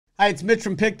Hi, it's Mitch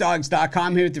from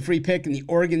Pickdawgz.com here with the free pick in the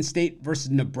Oregon State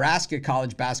versus Nebraska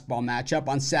college basketball matchup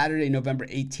on Saturday, November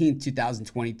 18th,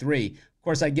 2023. Of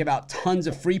course, I give out tons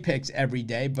of free picks every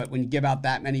day, but when you give out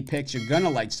that many picks, you're going to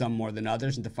like some more than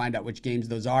others. And to find out which games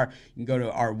those are, you can go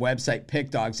to our website, Pick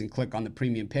Dawgz, and click on the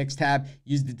Premium Picks tab.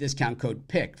 Use the discount code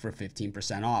PICK for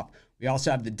 15% off. We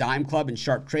also have the Dime Club and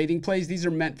Sharp Trading Plays. These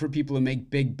are meant for people who make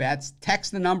big bets.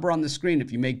 Text the number on the screen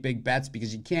if you make big bets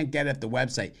because you can't get it at the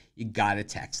website. You got to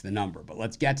text the number. But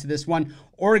let's get to this one.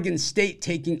 Oregon State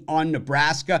taking on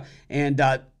Nebraska. And,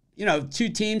 two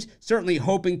teams certainly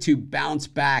hoping to bounce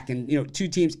back and, two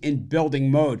teams in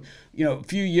building mode. A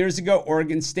few years ago,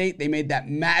 Oregon State, they made that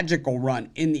magical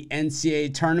run in the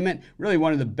NCAA tournament. Really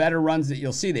one of the better runs that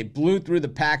you'll see. They blew through the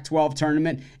Pac-12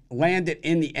 tournament, landed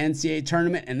in the NCAA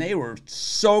tournament, and they were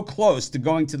so close to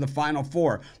going to the Final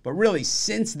Four. But really,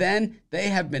 since then, they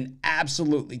have been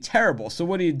absolutely terrible. So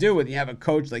what do you do when you have a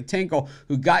coach like Tinkle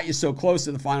who got you so close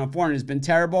to the Final Four and has been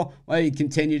terrible? Well, you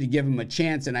continue to give him a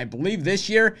chance. And I believe this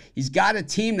year, he's got a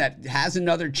team that has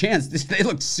another chance. They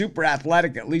look super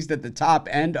athletic, at least at the top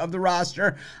end of the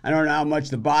roster. I don't know how much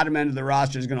the bottom end of the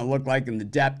roster is going to look like in the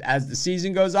depth as the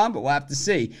season goes on, but we'll have to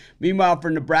see. Meanwhile, for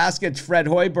Nebraska, it's Fred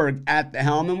Hoiberg at the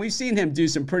helm, and we've seen him do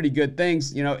some pretty good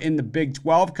things, in the Big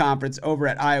 12 conference over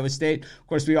at Iowa State. Of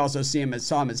course, we also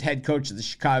saw him as head coach of the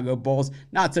Chicago Bulls.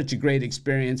 Not such a great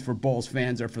experience for Bulls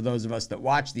fans or for those of us that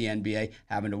watch the NBA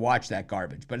having to watch that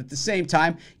garbage. But at the same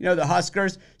time, the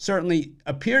Huskers certainly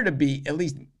appear to be at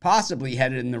least possibly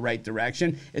headed in the right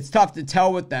direction. It's tough to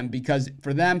tell with them because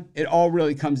for them, it all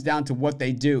really comes down to what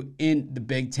they do in the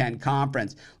Big Ten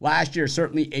Conference. Last year,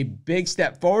 certainly a big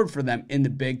step forward for them in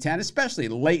the Big Ten, especially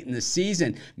late in the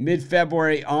season.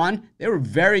 Mid-February on, they were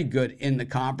very good in the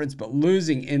conference, but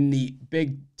losing in the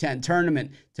Big Ten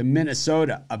tournament to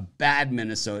Minnesota, a bad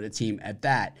Minnesota team at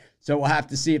that. So we'll have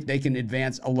to see if they can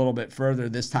advance a little bit further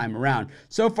this time around.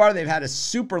 So far, they've had a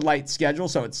super light schedule,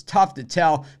 so it's tough to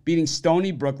tell. Beating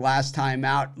Stony Brook last time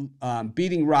out,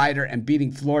 beating Rider, and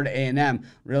beating Florida A&M.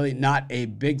 Really not a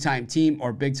big-time team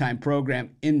or big-time program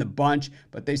in the bunch,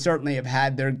 but they certainly have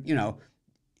had their,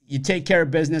 you take care of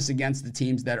business against the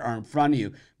teams that are in front of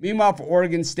you. Meanwhile, for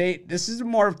Oregon State, this is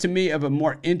more, to me, of a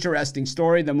more interesting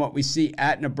story than what we see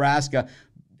at Nebraska.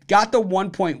 Got the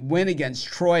 1-point win against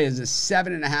Troy as a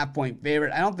 7.5-point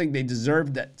favorite. I don't think they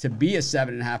deserved to be a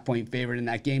 7.5-point favorite in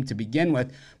that game to begin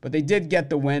with, but they did get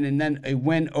the win, and then a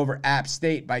win over App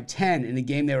State by 10 in a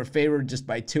game they were favored just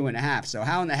by 2.5. So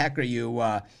how in the heck are you,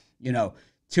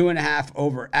 2.5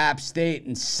 over App State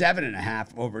and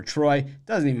 7.5 over Troy?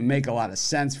 Doesn't even make a lot of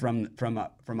sense from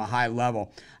a high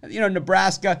level.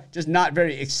 Nebraska, just not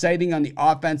very exciting on the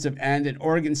offensive end. And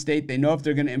Oregon State, they know if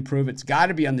they're going to improve, it's got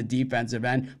to be on the defensive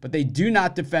end. But they do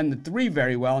not defend the three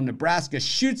very well. And Nebraska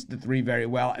shoots the three very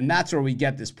well. And that's where we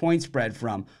get this point spread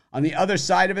from. On the other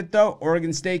side of it, though,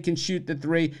 Oregon State can shoot the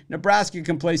three. Nebraska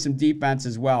can play some defense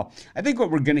as well. I think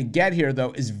what we're going to get here,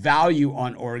 though, is value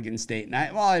on Oregon State. And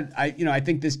I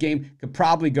think this game could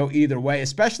probably go either way,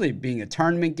 especially being a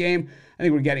tournament game. I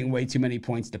think we're getting way too many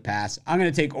points to pass. I'm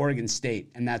going to take Oregon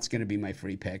State, and that's going to be my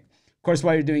free pick. Of course,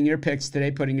 while you're doing your picks today,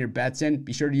 putting your bets in,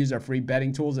 be sure to use our free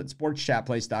betting tools at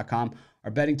sportschatplace.com. Our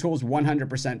betting tools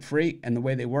 100% free, and the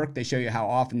way they work, they show you how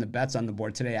often the bets on the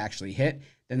board today actually hit.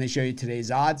 Then they show you today's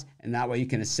odds, and that way you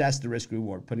can assess the risk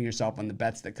reward, putting yourself on the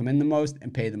bets that come in the most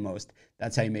and pay the most.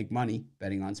 That's how you make money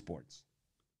betting on sports.